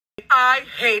I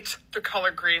hate the color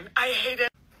green. I hate it.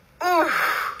 Ooh.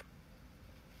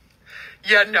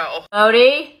 Yeah, no.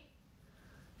 Cody,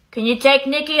 can you take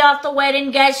Nikki off the wedding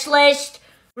guest list?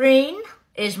 Green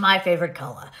is my favorite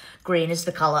color. Green is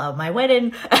the color of my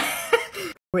wedding.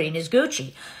 Green is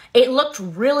Gucci. It looked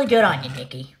really good on you,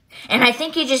 Nikki. And I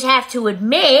think you just have to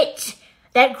admit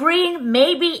that green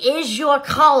maybe is your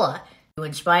color. You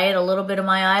inspired a little bit of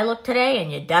my eye look today,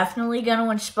 and you're definitely going to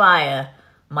inspire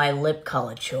my lip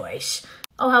color choice.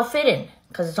 Oh, how fitting,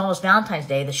 because it's almost Valentine's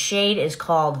Day. The shade is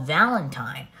called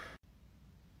Valentine.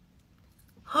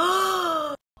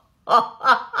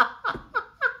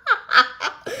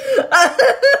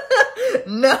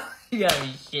 No, you gotta be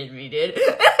shitting me, dude.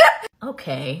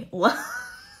 Okay, well.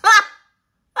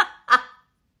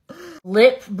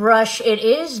 Lip brush it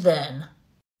is then.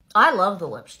 I love the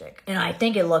lipstick, and I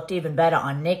think it looked even better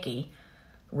on Nikki.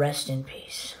 Rest in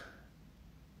peace.